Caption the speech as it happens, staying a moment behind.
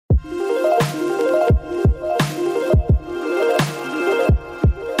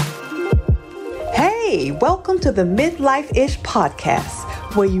Hey, welcome to the Midlife-ish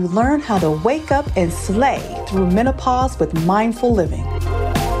podcast, where you learn how to wake up and slay through menopause with mindful living.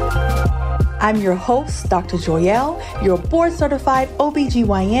 I'm your host, Dr. Joyelle, your board-certified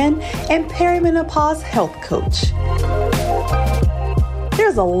OBGYN and perimenopause health coach.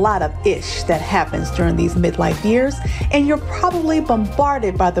 There's a lot of ish that happens during these midlife years, and you're probably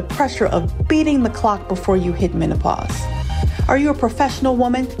bombarded by the pressure of beating the clock before you hit menopause. Are you a professional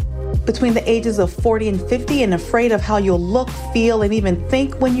woman between the ages of 40 and 50 and afraid of how you'll look, feel, and even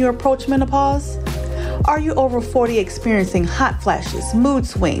think when you approach menopause? Are you over 40 experiencing hot flashes, mood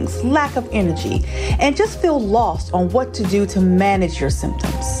swings, lack of energy, and just feel lost on what to do to manage your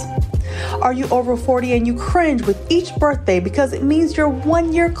symptoms? Are you over 40 and you cringe with each birthday because it means you're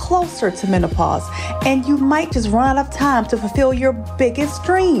 1 year closer to menopause and you might just run out of time to fulfill your biggest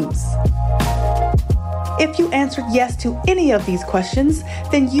dreams? If you answered yes to any of these questions,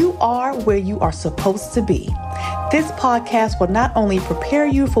 then you are where you are supposed to be. This podcast will not only prepare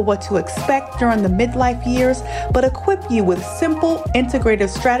you for what to expect during the midlife years, but equip you with simple, integrative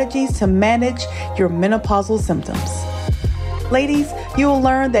strategies to manage your menopausal symptoms. Ladies, you will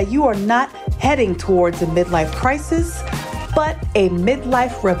learn that you are not heading towards a midlife crisis, but a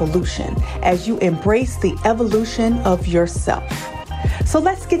midlife revolution as you embrace the evolution of yourself. So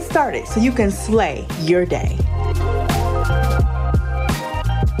let's get started so you can slay your day.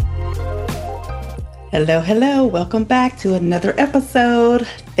 Hello. Welcome back to another episode.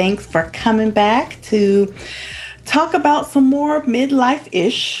 Thanks for coming back to talk about some more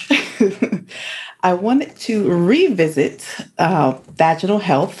midlife-ish. I wanted to revisit vaginal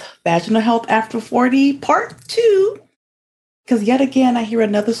health after 40, part 2. Because yet again, I hear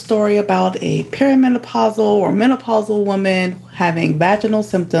another story about a perimenopausal or menopausal woman having vaginal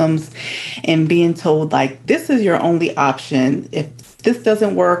symptoms and being told, like, this is your only option. If this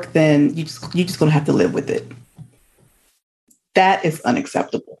doesn't work, then you're just going to have to live with it. That is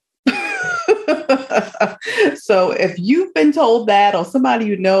unacceptable. So if you've been told that, or somebody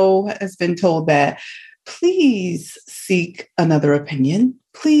you know has been told that, please seek another opinion.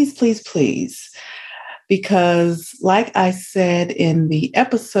 Please. Because like I said in the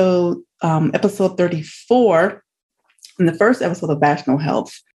episode 34, in the first episode of Vaginal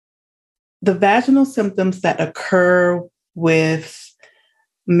Health, the vaginal symptoms that occur with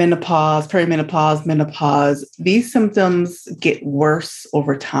menopause, perimenopause, menopause, these symptoms get worse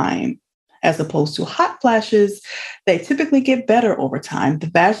over time. As opposed to hot flashes, they typically get better over time. The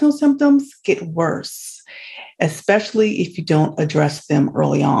vaginal symptoms get worse, especially if you don't address them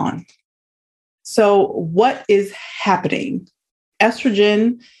early on. So what is happening?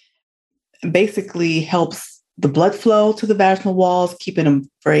 Estrogen basically helps the blood flow to the vaginal walls, keeping them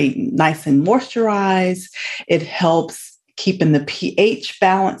very nice and moisturized. It helps keeping the pH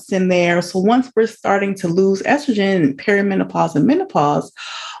balance in there. So once we're starting to lose estrogen in perimenopause and menopause,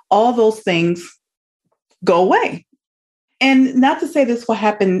 all those things go away. And not to say this will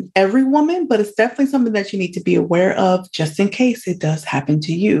happen every woman, but it's definitely something that you need to be aware of just in case it does happen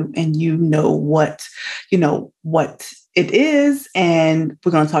to you and you know what it is. And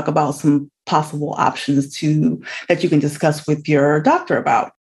we're going to talk about some possible options that you can discuss with your doctor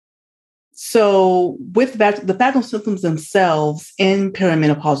about. So with the vaginal symptoms themselves in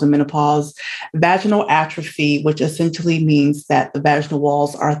perimenopause and menopause, vaginal atrophy, which essentially means that the vaginal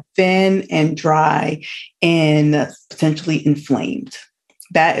walls are thin and dry and potentially inflamed.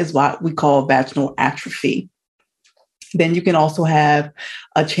 That is what we call vaginal atrophy. Then you can also have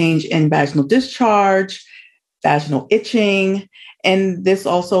a change in vaginal discharge, vaginal itching, and this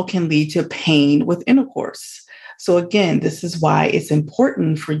also can lead to pain with intercourse. So again, this is why it's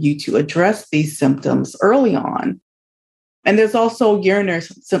important for you to address these symptoms early on. And there's also urinary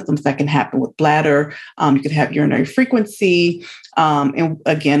symptoms that can happen with bladder. You could have urinary frequency. And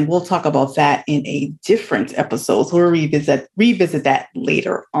again, we'll talk about that in a different episode. So we'll revisit that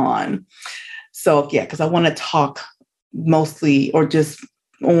later on. So yeah, because I want to talk mostly or just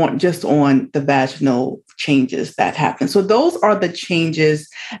on the vaginal changes that happen. So those are the changes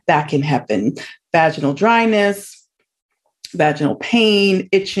that can happen. Vaginal dryness, vaginal pain,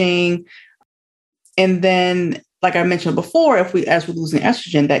 itching. And then, like I mentioned before, as we're losing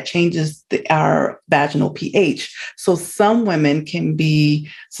estrogen, that changes our vaginal pH. So some women can be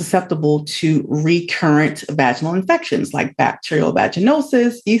susceptible to recurrent vaginal infections like bacterial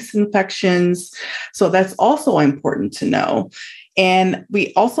vaginosis, yeast infections. So that's also important to know. And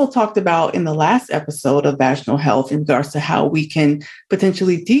we also talked about in the last episode of Vaginal Health in regards to how we can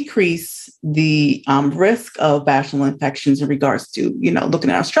potentially decrease the risk of vaginal infections in regards to, looking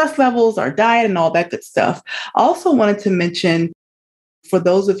at our stress levels, our diet, and all that good stuff. I also wanted to mention for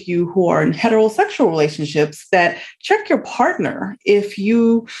those of you who are in heterosexual relationships, that check your partner. If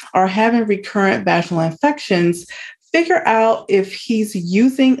you are having recurrent vaginal infections, figure out if he's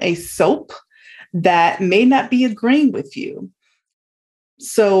using a soap that may not be agreeing with you.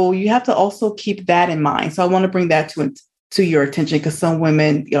 So you have to also keep that in mind. So I want to bring that to your attention, because some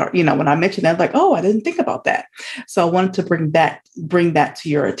women are, when I mentioned that, like, oh, I didn't think about that. So I wanted to bring that to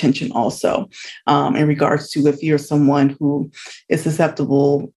your attention also, in regards to if you're someone who is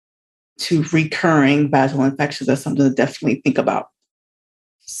susceptible to recurring vaginal infections. That's something to definitely think about.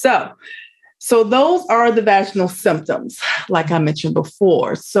 So those are the vaginal symptoms, like I mentioned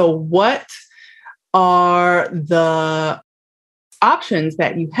before. So what are the options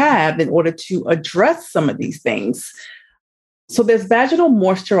that you have in order to address some of these things? So there's vaginal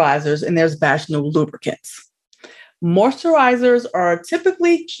moisturizers and there's vaginal lubricants. Moisturizers are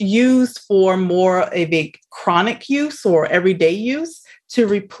typically used for more of a chronic use or everyday use to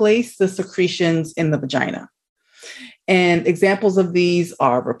replace the secretions in the vagina. And examples of these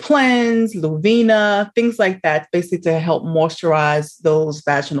are Replens, Luvena, things like that, basically to help moisturize those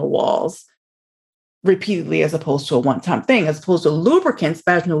vaginal walls repeatedly, as opposed to a one-time thing. As opposed to lubricants,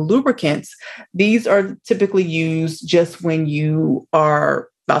 vaginal lubricants, these are typically used just when you are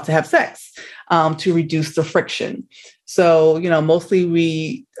about to have sex, to reduce the friction. So, mostly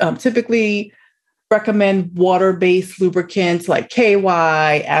we typically recommend water-based lubricants like KY,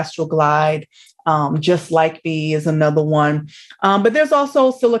 Astroglide, Just Like Me is another one. But there's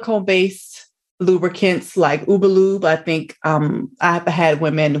also silicone-based lubricants like Uberlube. I think I've had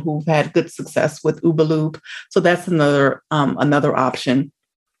women who've had good success with Uberlube. So that's another option.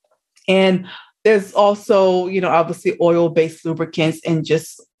 And there's also, obviously oil-based lubricants. And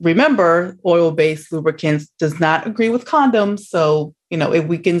just remember, oil-based lubricants does not agree with condoms. So, it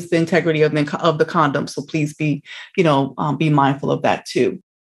weakens the integrity of the condom. So please be mindful of that too.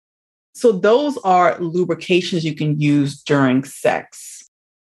 So those are lubrications you can use during sex.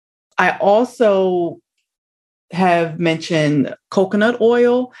 I also have mentioned coconut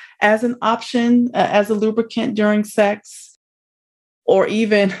oil as an option, as a lubricant during sex, or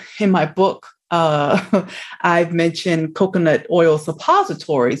even in my book, I've mentioned coconut oil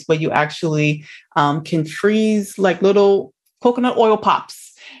suppositories, where you actually can freeze like little coconut oil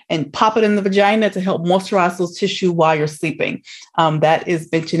pops and pop it in the vagina to help moisturize those tissue while you're sleeping. That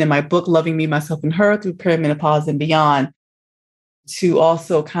is mentioned in my book, Loving Me, Myself, and Her Through Perimenopause and Beyond, to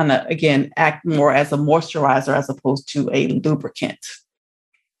also kind of, again, act more as a moisturizer as opposed to a lubricant.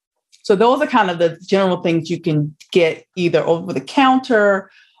 So those are kind of the general things you can get either over the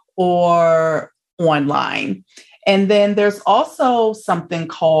counter or online. And then there's also something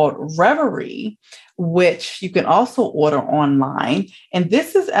called Reverie, which you can also order online. And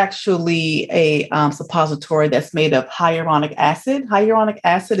this is actually a suppository that's made of hyaluronic acid. Hyaluronic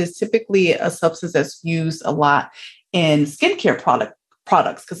acid is typically a substance that's used a lot in skincare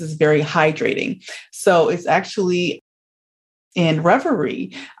products because it's very hydrating. So it's actually in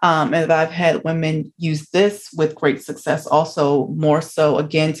Reverie. And I've had women use this with great success, also more so,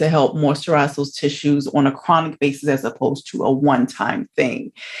 again, to help moisturize those tissues on a chronic basis as opposed to a one-time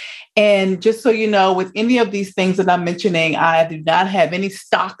thing. And just so you know, with any of these things that I'm mentioning, I do not have any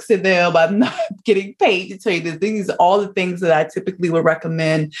stocks in them. I'm not getting paid to tell you this. These are all the things that I typically would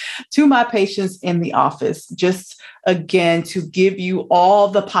recommend to my patients in the office, just again, to give you all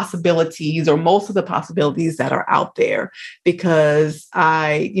the possibilities or most of the possibilities that are out there. Because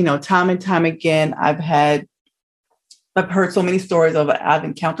time and time again, I've heard so many stories of it. I've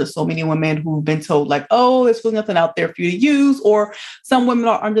encountered so many women who've been told like, oh, there's really nothing out there for you to use. Or some women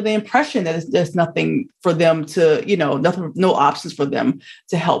are under the impression that there's nothing for them to, no options for them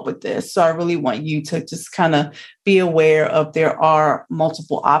to help with this. So I really want you to just kind of be aware of there are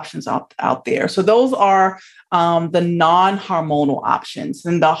multiple options out there. So those are the non-hormonal options.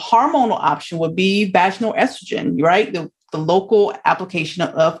 And the hormonal option would be vaginal estrogen, right? The local application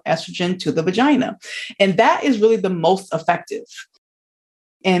of estrogen to the vagina. And that is really the most effective.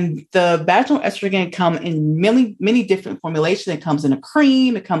 And the vaginal estrogen come in many, many different formulations. It comes in a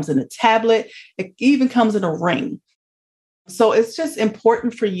cream, it comes in a tablet, it even comes in a ring. So it's just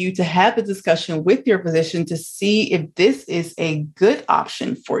important for you to have a discussion with your physician to see if this is a good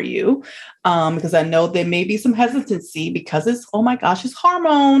option for you. Because I know there may be some hesitancy because it's, oh my gosh, it's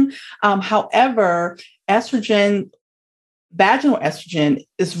hormone. However, vaginal estrogen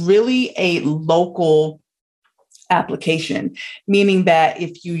is really a local application, meaning that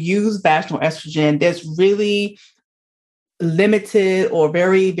if you use vaginal estrogen, there's really limited or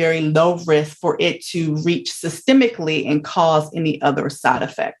very, very low risk for it to reach systemically and cause any other side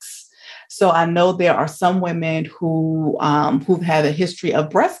effects. So I know there are some women who've had a history of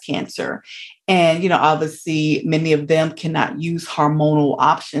breast cancer. And, obviously many of them cannot use hormonal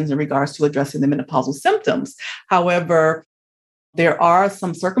options in regards to addressing the menopausal symptoms. However, there are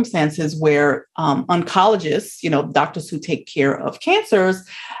some circumstances where oncologists, doctors who take care of cancers,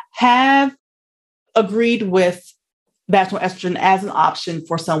 have agreed with vaginal estrogen as an option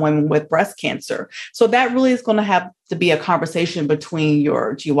for some women with breast cancer. So that really is going to have to be a conversation between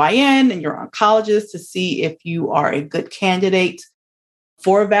your GYN and your oncologist to see if you are a good candidate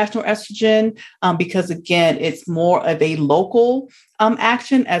for vaginal estrogen, because again, it's more of a local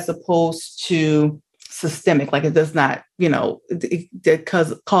action as opposed to systemic. Like it does not, it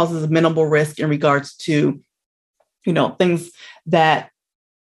causes minimal risk in regards to, things that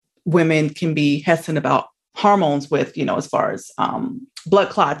women can be hesitant about hormones with, as far as blood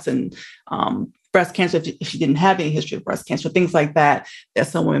clots and breast cancer, if she didn't have any history of breast cancer, things like that, that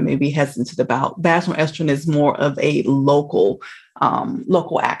some women may be hesitant about. Vaginal estrogen is more of a local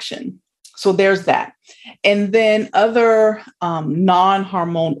action. So there's that. And then other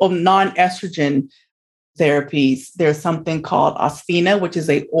non-estrogen therapies, there's something called Osphena, which is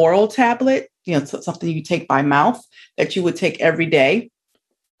a oral tablet, something you take by mouth that you would take every day.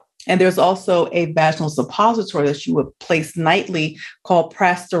 And there's also a vaginal suppository that you would place nightly called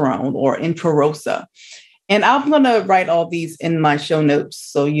Prasterone or Intrarosa. And I'm going to write all these in my show notes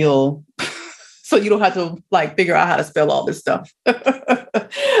so you don't have to figure out how to spell all this stuff.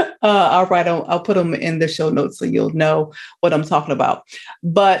 I'll put them in the show notes so you'll know what I'm talking about.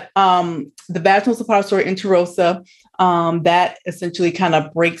 But the vaginal suppository Intrarosa, that essentially kind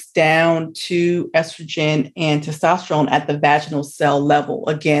of breaks down to estrogen and testosterone at the vaginal cell level.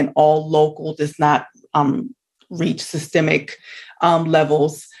 Again, all local, does not reach systemic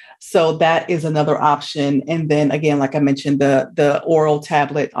levels. So that is another option. And then again, like I mentioned, the oral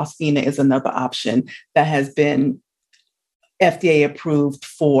tablet Osphena is another option that has been FDA approved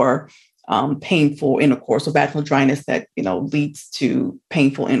for painful intercourse, or vaginal dryness that leads to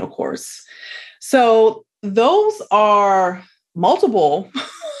painful intercourse. So those are multiple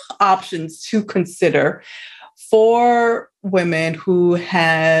options to consider for women who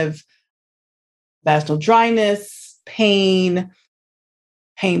have vaginal dryness, pain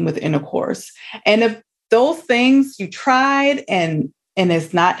with intercourse. And if those things you tried and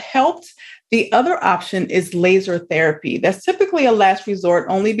it's not helped, the other option is laser therapy. That's typically a last resort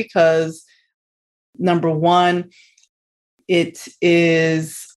only because, number one, it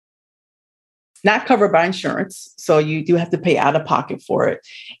is not covered by insurance. So you do have to pay out of pocket for it.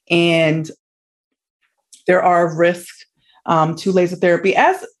 And there are risks to laser therapy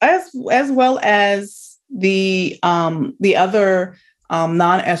as well as the other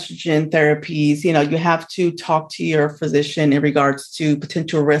non-estrogen therapies. You have to talk to your physician in regards to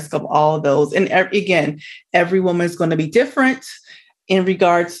potential risk of all of those. And again, every woman is going to be different in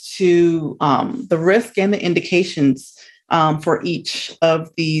regards to the risk and the indications for each of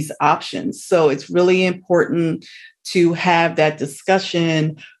these options. So it's really important to have that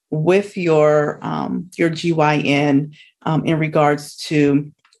discussion with your GYN in regards to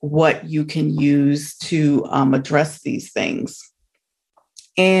what you can use to address these things.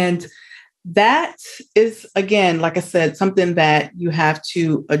 And that is, again, like I said, something that you have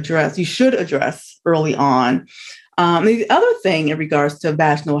to address, you should address early on. The other thing in regards to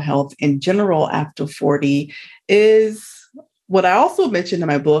vaginal health in general after 40 is what I also mentioned in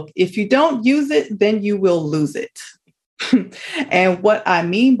my book: if you don't use it, then you will lose it. And what I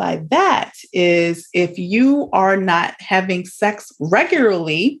mean by that is if you are not having sex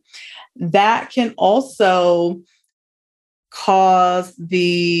regularly, that can also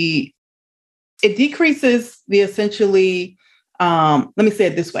it decreases the essentially, let me say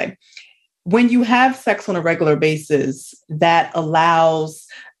it this way. When you have sex on a regular basis, that allows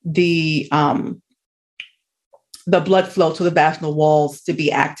the blood flow to the vaginal walls to be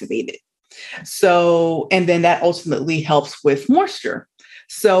activated. So, and then that ultimately helps with moisture.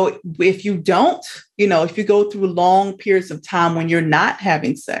 So if you don't, if you go through long periods of time when you're not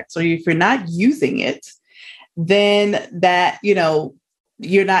having sex, or if you're not using it, then that,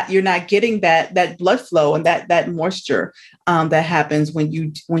 you're not getting that blood flow and that moisture that happens when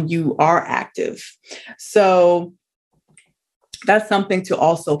you are active. So that's something to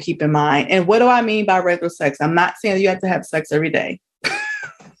also keep in mind. And what do I mean by regular sex? I'm not saying you have to have sex every day.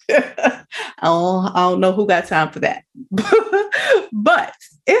 I don't know who got time for that. But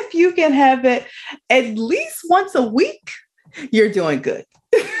if you can have it at least once a week, you're doing good.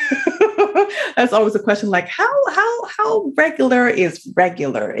 That's always a question, like how regular is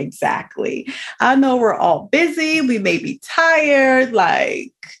regular exactly? I know we're all busy. We may be tired.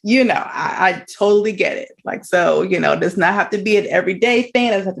 Like, I totally get it. Like, so, it does not have to be an everyday thing.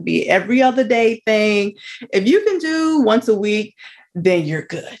 It doesn't have to be every other day thing. If you can do once a week, then you're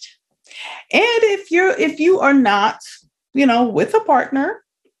good. And if you are not, with a partner,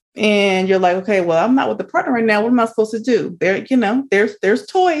 and you're like, okay, well, I'm not with the partner right now. What am I supposed to do? There's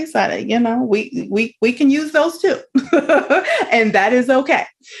toys. We can use those too, and that is okay.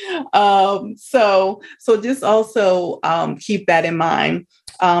 So just also keep that in mind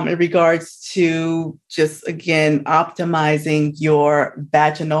in regards to just, again, optimizing your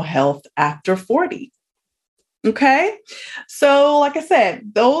vaginal health after 40. Okay. So like I said,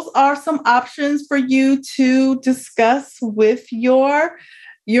 those are some options for you to discuss with your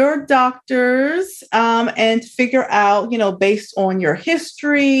doctors and figure out, based on your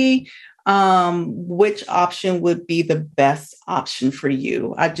history, which option would be the best option for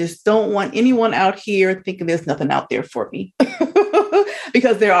you. I just don't want anyone out here thinking there's nothing out there for me.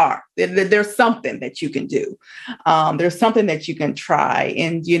 Because there's something that you can do. There's something that you can try.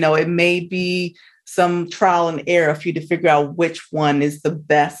 And, it may be some trial and error for you to figure out which one is the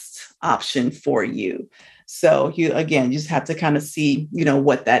best option for you. So you just have to kind of see,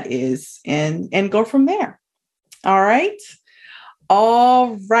 what that is and go from there. All right.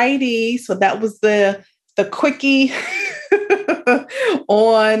 All righty. So that was the quickie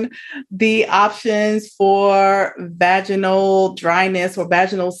on the options for vaginal dryness or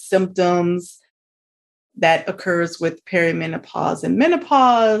vaginal symptoms that occurs with perimenopause and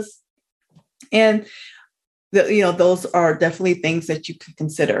menopause. And those are definitely things that you can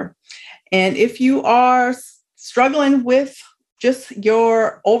consider. And if you are struggling with just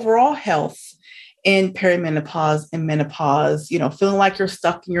your overall health in perimenopause and menopause, feeling like you're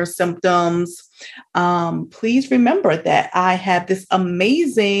stuck in your symptoms, please remember that I have this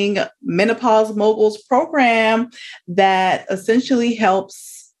amazing Menopause Moguls program that essentially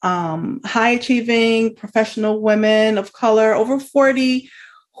helps high achieving professional women of color over 40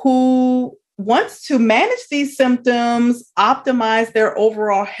 who wants to manage these symptoms, optimize their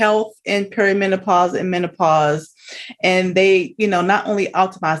overall health in perimenopause and menopause. And they, not only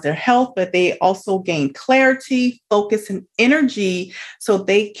optimize their health, but they also gain clarity, focus, and energy so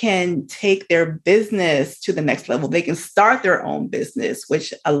they can take their business to the next level. They can start their own business,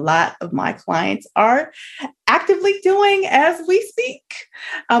 which a lot of my clients are actively doing as we speak.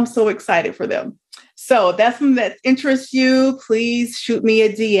 I'm so excited for them. So that's something that interests you. Please shoot me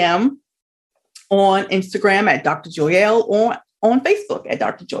a DM on Instagram at Dr. Joyelle, on Facebook at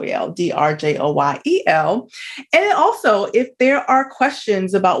Dr. Joyelle, DrJoyel. And then also, if there are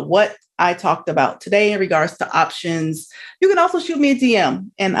questions about what I talked about today in regards to options, you can also shoot me a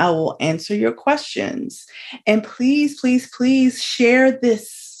DM and I will answer your questions. And please, please, please share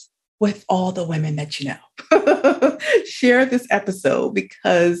this with all the women that you know. Share this episode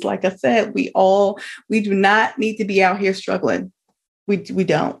because, like I said, we do not need to be out here struggling. We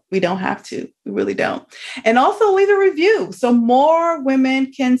don't have to. We really don't. And also leave a review so more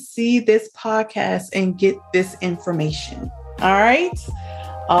women can see this podcast and get this information. All right.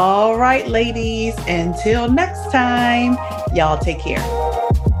 All right, ladies. Until next time, y'all take care.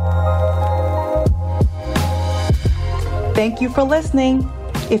 Thank you for listening.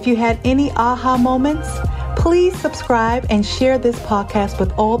 If you had any aha moments, please subscribe and share this podcast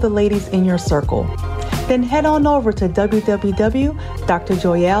with all the ladies in your circle. Then head on over to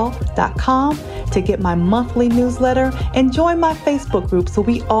www.drjoyelle.com to get my monthly newsletter and join my Facebook group so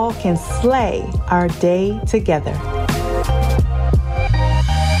we all can slay our day together.